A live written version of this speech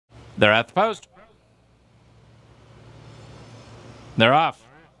They're at the post. They're off.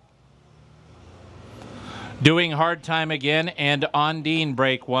 Doinghardtimeagain and Ondine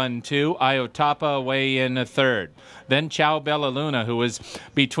break 1-2. Iotapa away in a third. Then Ciao Bella Luna, who was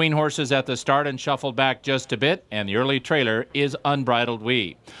between horses at the start and shuffled back just a bit, and the early trailer is Unbridled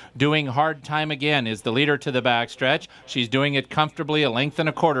We. Doinghardtimeagain is the leader to the backstretch. She's doing it comfortably, a length and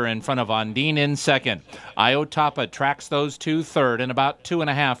a quarter in front of Ondine in second. Iotapa tracks those two third and about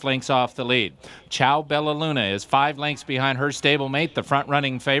 2.5 lengths off the lead. Ciao Bella Luna is 5 lengths behind her stablemate, the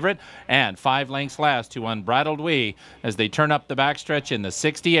front-running favorite, and 5 lengths last to Unbridled We as they turn up the backstretch in the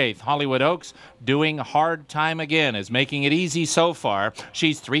 68th Hollywood Oaks. Doinghardtimeagain is making it easy so far.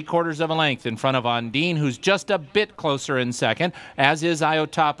 She's 3/4 of a length in front of Ondine, who's just a bit closer in second, as is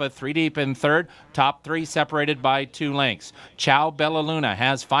Iotapa 3 deep in third. Top 3 separated by 2 lengths. Ciao Bella Luna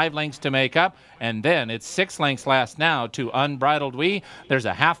has 5 lengths to make up, and then it's 6 lengths last now to Unbridled We. There's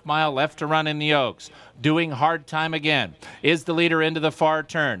a half mile left to run in the Oaks. Doinghardtimeagain is the leader into the far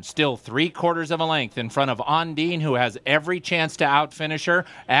turn. Still 3/4 of a length in front of Ondine, who has every chance to outfinish her,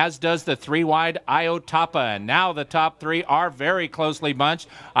 as does the 3-wide Iotapa. And now the top 3 are very closely bunched.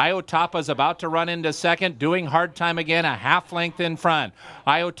 Iotapa's about to run into second. Doinghardtimeagain a half length in front.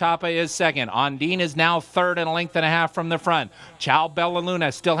 Iotapa is second. Ondine is now third and a length and a half from the front. Ciao Bella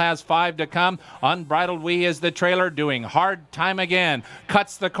Luna still has 5 to come. Unbridled We is the trailer. Doinghardtimeagain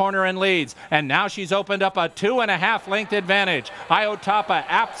cuts the corner and leads. And now she's opened up a 2.5 length advantage. Iotapa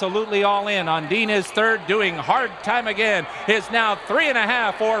absolutely all in. Ondine is third. Doinghardtimeagain is now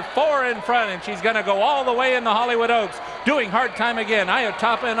 3.5 or 4 in front, and she's going to go all the way in the Hollywood Oaks. Doinghardtimeagain,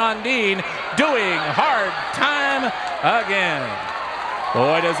 Iotapa and Ondine. Doinghardtimeagain.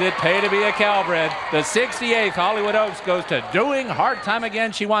 Boy, does it pay to be a Calbred. The 68th Hollywood Oaks goes to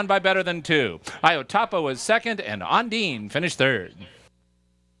Doinghardtimeagain. She won by better than 2. Iotapa was second, and Ondine finished third.